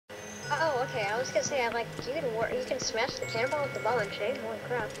Oh, okay. I was gonna say, you can smash the cannonball with the ball and chain. Holy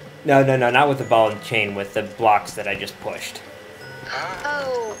crap! No, not with the ball and chain. With the blocks that I just pushed.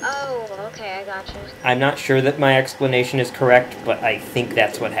 Oh, okay. I gotcha. I'm not sure that my explanation is correct, but I think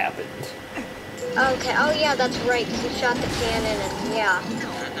that's what happened. Okay. Oh, yeah, that's right. Because you shot the cannon, and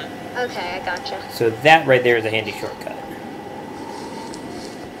yeah. Okay, I gotcha. So that right there is a handy shortcut.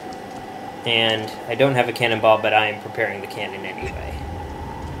 And I don't have a cannonball, but I am preparing the cannon anyway.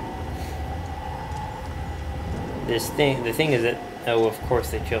 The thing is that, oh, of course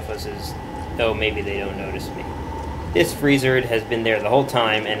the Chilfos is, oh, maybe they don't notice me. This freezer has been there the whole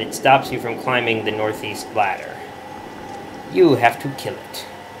time, and it stops you from climbing the northeast ladder. You have to kill it.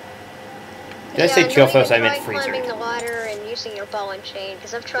 Did I say Chilfos? I meant freezer. Climbing the ladder and using your ball and chain,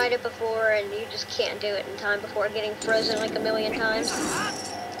 because I've tried it before, and you just can't do it in time before getting frozen like a million times.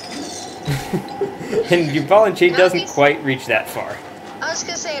 And your ball and chain doesn't quite reach that far. I was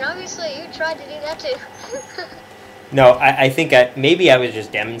gonna say, and obviously you tried to do that too. No, I think maybe I was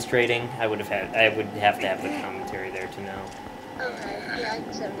just demonstrating. I would have to have the commentary there to know. Okay, yeah, I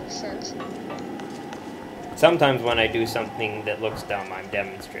guess that makes sense. Sometimes when I do something that looks dumb, I'm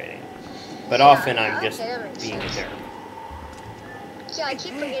demonstrating. But often I'm just being a jerk. Yeah, I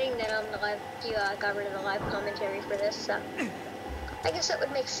keep forgetting that you got rid of the live commentary for this, so I guess that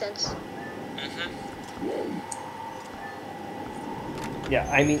would make sense. Yeah,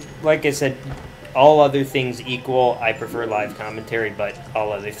 I mean, like I said, all other things equal, I prefer live commentary, but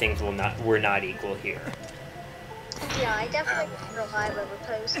all other things were not equal here. Yeah, I definitely prefer live over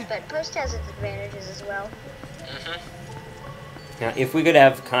post, but post has its advantages as well. Now, if we could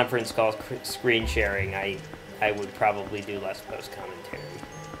have conference call screen sharing, I would probably do less post commentary.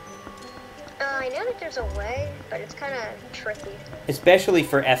 I know that there's a way, but it's kind of tricky. Especially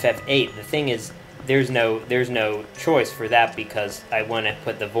for FF8, the thing is, there's no choice for that because I want to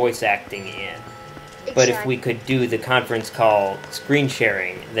put the voice acting in. Exactly. But if we could do the conference call screen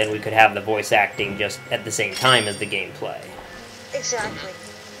sharing, then we could have the voice acting just at the same time as the gameplay. Exactly.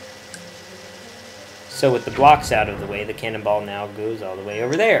 So with the blocks out of the way, the cannonball now goes all the way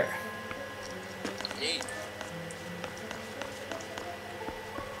over there.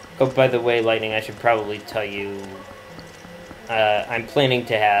 Oh, by the way, Lightning, I should probably tell you, I'm planning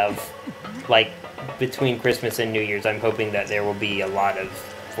to have, like, between Christmas and New Year's, I'm hoping that there will be a lot of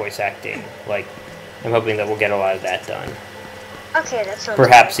voice acting. Like, I'm hoping that we'll get a lot of that done. Okay, that sounds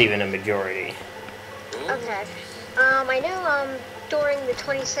perhaps good. Even a majority. Okay. I know, during the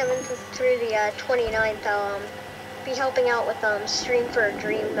 27th through the 29th, I'll be helping out with Stream for a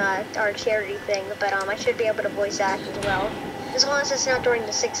Dream, our charity thing, but I should be able to voice act as well. As long as it's not during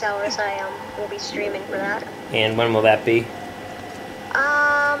the 6 hours, I will be streaming for that. And when will that be?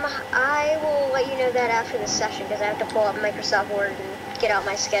 I will let you know that after the session, because I have to pull up Microsoft Word and get out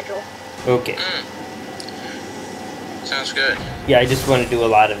my schedule. Okay. Sounds good. Yeah, I just want to do a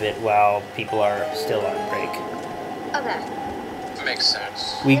lot of it while people are still on break. Okay. Makes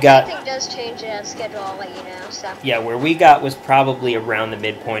sense. If anything does change the schedule, I'll let you know. So. Yeah, where we got was probably around the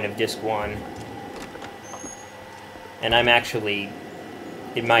midpoint of Disc 1. And I'm actually,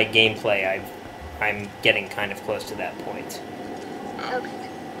 in my gameplay, I'm getting kind of close to that point. Okay.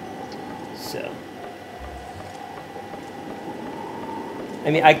 So. I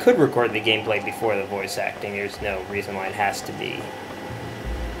mean, I could record the gameplay before the voice acting. There's no reason why it has to be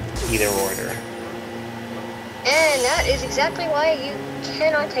either order. And that is exactly why you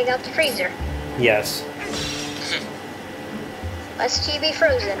cannot take out the freezer. Yes. Lest you be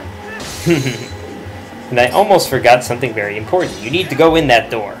frozen. And I almost forgot something very important. You need to go in that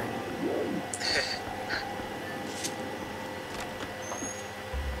door.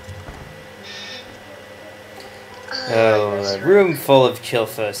 Oh, a room full of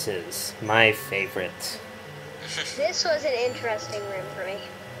Chilfoses. My favorite. This was an interesting room for me.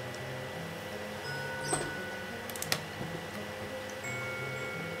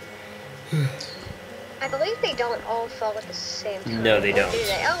 I believe they don't all fall at the same time. No, they don't. Do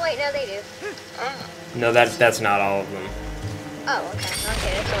they? Oh, wait, no, they do. No, that's not all of them. Oh, okay.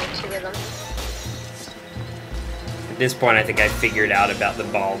 Okay, that's only 2 of them. At this point, I think I figured out about the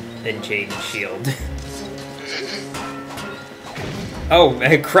ball and chain shield. Oh,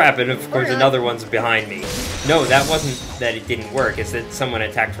 crap, and of course another one's behind me. No, that wasn't that it didn't work, it's that someone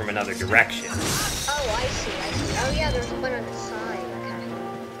attacked from another direction. Oh, I see. Oh, yeah, there's one on the side.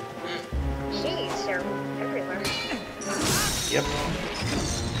 Okay. Jeez, they're everywhere. Yep.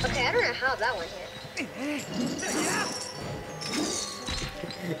 Okay, I don't know how that one hit.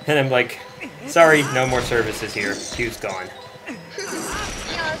 And I'm like, sorry, no more services here. Queue's gone. Yeah,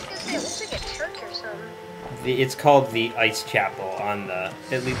 I was gonna say, it looks like a church or something. It's called the Ice Chapel on the...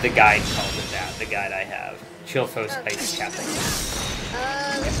 At least the guide calls it that. The guide I have. Chilfos Ice Chapel.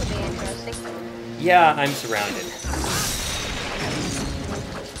 This will be interesting. Yeah, I'm surrounded.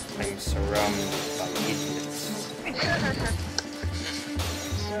 I'm surrounded by idiots.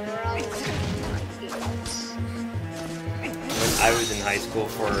 Surrounded by idiots. When I was in high school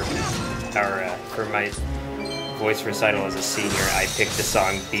for my voice recital as a senior, I picked the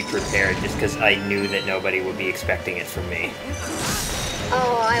song "Be Prepared" just because I knew that nobody would be expecting it from me.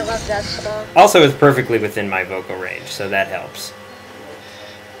 Oh, I love that song. Also, it's perfectly within my vocal range, so that helps.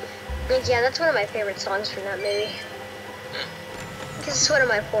 Yeah, that's one of my favorite songs from that movie. This is one of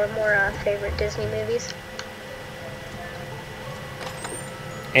my four more favorite Disney movies.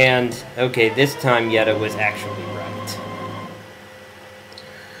 And, okay, this time Yetta was actually right.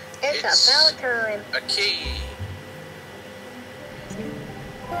 It's about time. A key.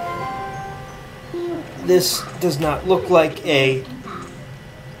 This does not look like a...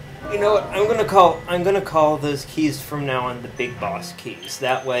 You know what? I'm gonna call those keys from now on the big boss keys.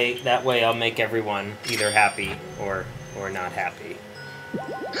 That way I'll make everyone either happy or not happy.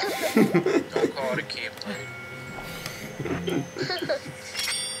 Don't call it a keyblade.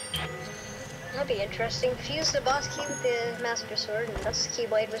 That'd be interesting. Fuse the boss key with the Master Sword, and thus the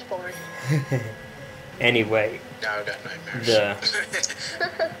Keyblade was born. Anyway. Now I got nightmares.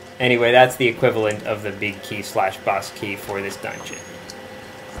 Anyway, that's the equivalent of the big key / boss key for this dungeon.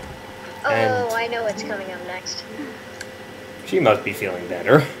 Oh, And I know what's coming up next. she must be feeling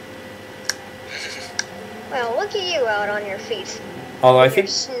better. Well, look at you out on your feet. Although I You're think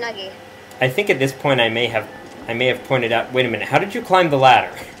snuggy. at this point I may have pointed out. Wait a minute. How did you climb the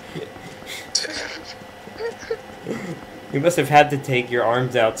ladder? You must have had to take your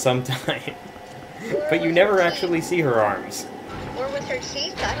arms out sometime. But you never actually see her arms. Or with her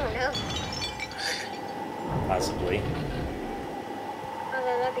teeth? I don't know. Possibly.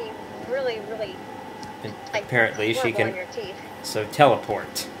 Although that'd be really, really... And like, apparently she horrible on can your teeth. so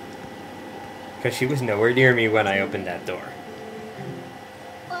teleport. Because she was nowhere near me when I opened that door.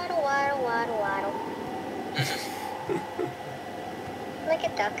 Waddle, waddle, waddle, waddle. Like a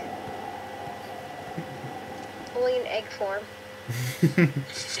duck. Only in egg form.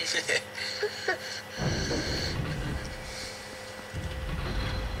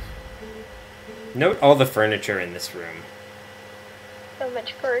 Note all the furniture in this room. So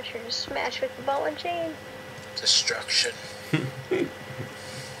much furniture to smash with the ball and chain. Destruction.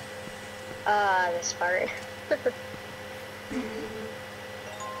 This part.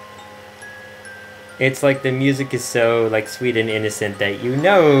 It's like the music is so like sweet and innocent that you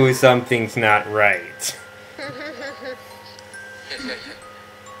know something's not right.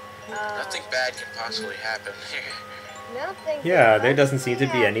 Nothing bad can possibly happen. Nothing. Yeah, there doesn't seem to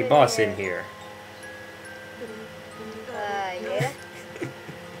be any boss in here. Yeah.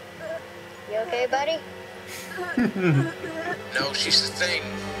 You okay, buddy? No, she's the thing.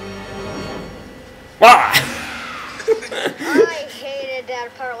 Ah! I hated that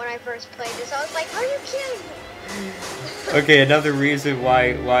part when I first played this. I was like, are you kidding me? Okay, another reason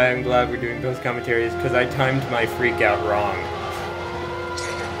why I'm glad we're doing post commentary is because I timed my freak out wrong.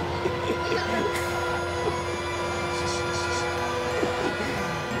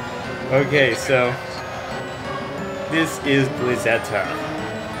 Okay, so this is Blizzetta.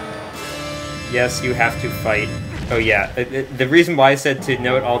 Yes, you have to fight. Oh yeah, the reason why I said to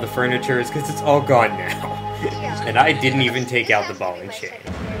note all the furniture is because it's all gone now. Yeah. And I didn't even take out the ball and chain.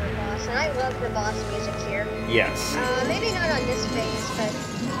 Boss, and I love the boss music here. Yes. Maybe not on this phase, but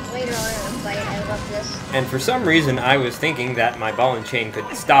later on in the fight, I love this. And for some reason, I was thinking that my ball and chain could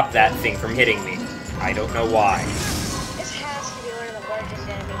stop that thing from hitting me. I don't know why. This has to be one of the largest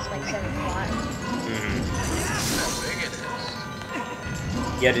enemies Link's ever fought. How big it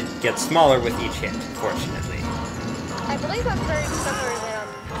is. Yet it gets smaller with each hit, fortunately. I believe I've heard somewhere that,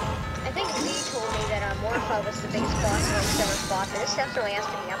 I think Z told me that Morpho was the biggest boss Link's ever fought, but this definitely has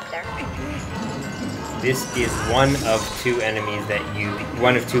to be up there. This is one of two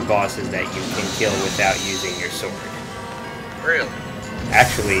bosses that you can kill without using your sword. Really?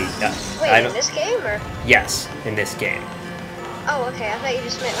 Actually, Wait, I in don't. this game, or? Yes, in this game. Oh, okay, I thought you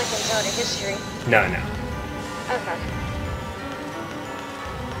just meant like in Zelda history. No. Okay.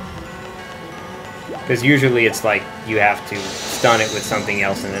 Because usually it's like you have to stun it with something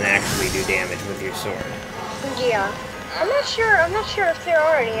else and then actually do damage with your sword. Yeah. I'm not sure if there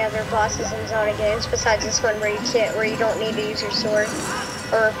are any other bosses in Zelda games besides this one where you don't need to use your sword.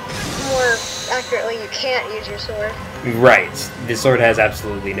 Or more accurately, you can't use your sword. Right. The sword has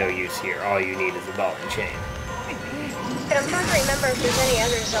absolutely no use here. All you need is the ball and chain. But I'm trying to remember if there's any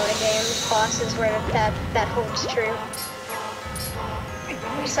other Zelda games, bosses where that holds true.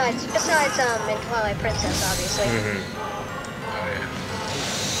 Besides in Twilight Princess, obviously.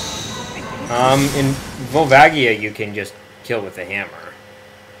 In Volvagia, you can just kill with a hammer.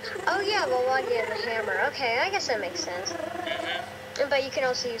 Oh yeah, Volvagia and the hammer. Okay, I guess that makes sense. But you can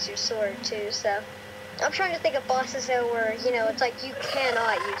also use your sword too, so... I'm trying to think of bosses though where, you know, it's like you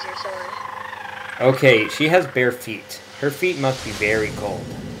cannot use your sword. Okay, she has bare feet. Her feet must be very cold.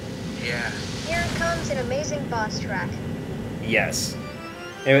 Yeah. Here comes an amazing boss track. Yes.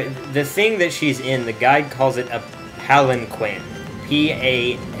 The thing that she's in, the guide calls it a palanquin.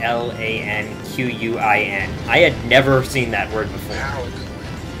 Palanquin. I had never seen that word before.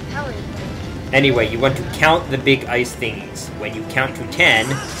 Palanquin. Anyway, you want to count the big ice thingies. When you count to 10,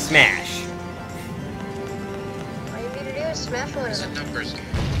 smash. All you need to do is smash one of them. Numbers.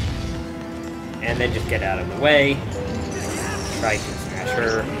 And then just get out of the way. Try to smash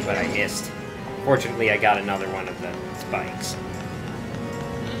her, but I missed. Fortunately, I got another one of the spikes.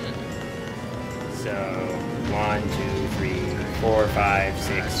 So, 1, 2, 3, 4, 5,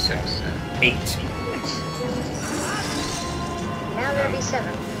 6, 7, 8. Now there'll be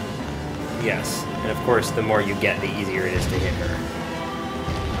 7. Yes, and of course, the more you get, the easier it is to hit her.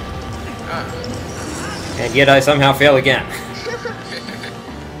 And yet I somehow fail again.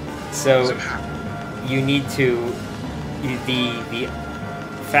 So, you need to... The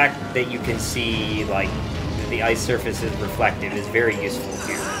fact that you can see, like, the ice surface is reflective is very useful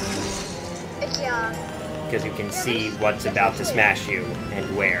here. Yeah. Because you can see what's about to smash you and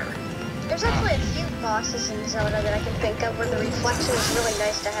where. There's actually a few bosses in Zelda that I can think of where the reflection is really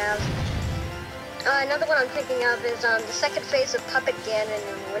nice to have. Another one I'm thinking of is the second phase of Puppet Ganon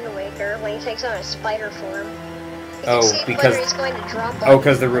in Wind Waker when he takes on a spider form. You can see because whether he's going to drop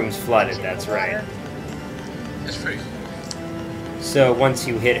because the room's flooded. That's right. That's pretty cool. So once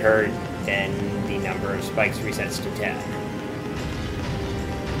you hit her, then the number of spikes resets to 10.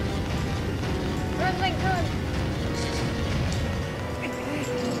 Run, Link, run!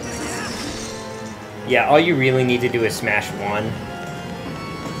 Yeah, all you really need to do is smash 1.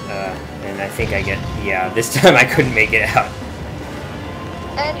 And I think I get... Yeah, this time I couldn't make it out.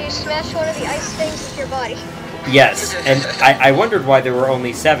 And you smash one of the ice things with your body. Yes, and I wondered why there were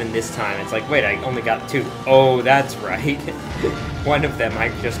only 7 this time. It's like, wait, I only got 2. Oh, that's right. One of them, I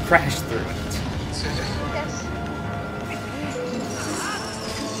just crashed through it. Yes.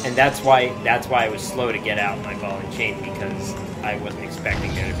 And that's why I was slow to get out my ball and chain, because I wasn't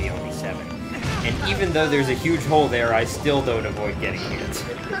expecting there to be only 7. And even though there's a huge hole there, I still don't avoid getting hit.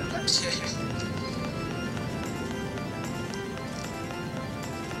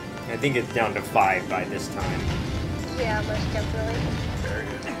 I think it's down to 5 by this time. Yeah, most definitely.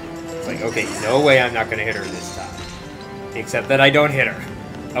 It's like, okay, no way I'm not gonna hit her this time. Except that I don't hit her.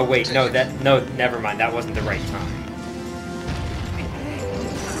 Oh wait, no, never mind, that wasn't the right time.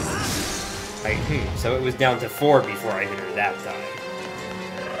 So it was down to 4 before I hit her that time.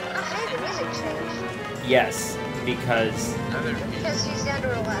 Oh, hey, the music changed. Yes, because... Because she's down to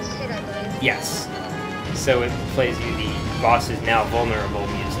her last hit, I believe. Yes. So it plays you the boss is now vulnerable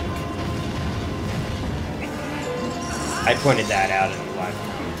music. I pointed that out in the live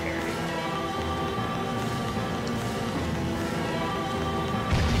commentary.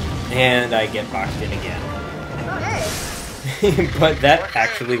 And I get boxed in again. Oh, hey. But that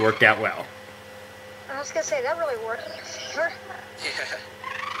actually worked out well. I was gonna say, that really worked in your favor. Yeah.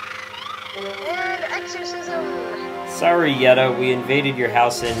 And exorcism. Sorry, Yetta, we invaded your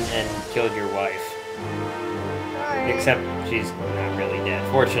house and killed your wife. Sorry. Except she's not really dead,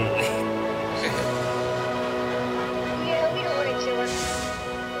 fortunately. Yeah, we don't want to kill her. It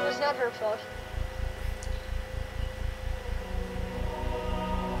was not her fault.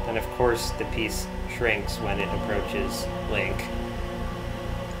 And of course, the piece shrinks when it approaches Link.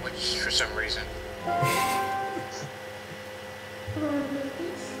 Which, for some reason.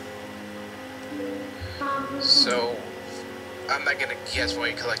 So, I'm not gonna guess why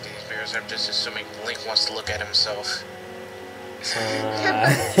he collected these mirrors. I'm just assuming Link wants to look at himself.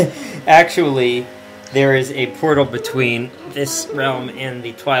 Actually, there is a portal between this realm and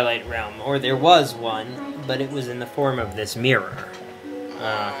the Twilight realm. Or there was one, but it was in the form of this mirror.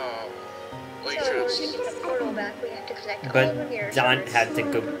 Wait, So, to get the portal back, we have to connect all of the But mirrors. Don had to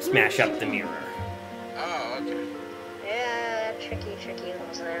go smash up the mirror. Oh, okay. Yeah, tricky,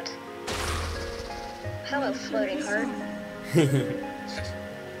 wasn't it? Hello, floating heart.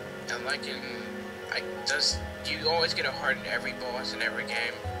 And like in... do you always get a heart in every boss in every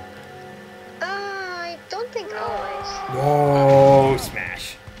game? I don't think always. Oh,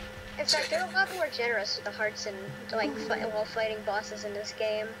 smash. If fact, they're a lot more generous with the hearts and like while fighting bosses in this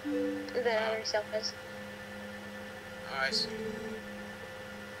game than other stuff is. Oh, I see.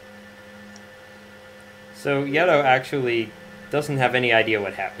 So Yeto actually doesn't have any idea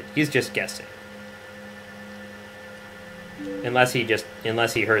what happened. He's just guessing. Unless he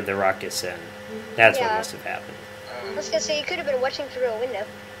heard the ruckus, and that's what must have happened. I was gonna say, you could have been watching through a window.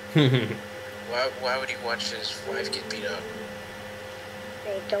 Why would he watch his wife get beat up?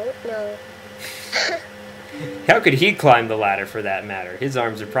 I don't know. How could he climb the ladder, for that matter? His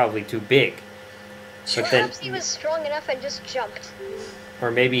arms are probably too big. But Perhaps he was strong enough and just jumped. Or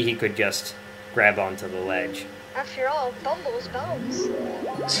maybe he could just grab onto the ledge. After all, Bumble's bones.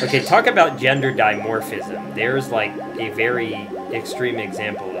 Okay, talk about gender dimorphism. There's like a very extreme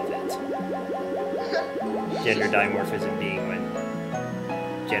example of it. Gender dimorphism being when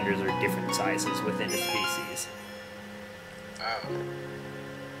genders are different sizes within a species. Oh.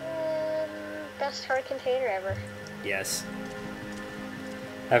 Best heart container ever. Yes.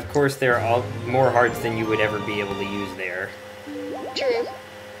 Of course, there are all more hearts than you would ever be able to use there. True.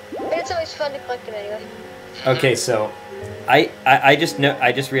 But it's always fun to collect them anyway. Okay, so I just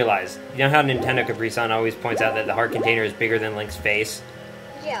realized. You know how Nintendo Capri-san always points out that the heart container is bigger than Link's face?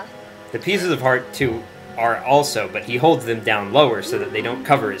 Yeah. The pieces of heart too are also, but he holds them down lower so that they don't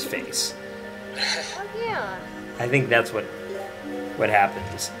cover his face. Oh yeah. I think that's what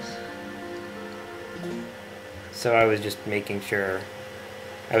happens. So I was just making sure.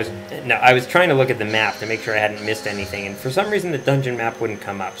 I was trying to look at the map to make sure I hadn't missed anything, and for some reason the dungeon map wouldn't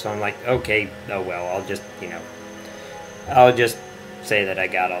come up. So I'm like, okay, oh well, I'll just say that I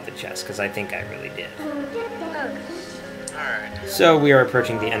got all the chests because I think I really did. Alright. So we are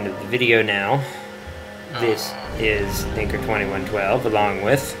approaching the end of the video now. This is Thinker2112 along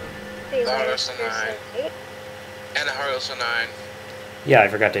with And the Hyrule 9. Yeah, I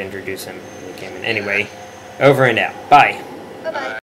forgot to introduce him when he came in. Anyway, over and out. Bye. Bye-bye.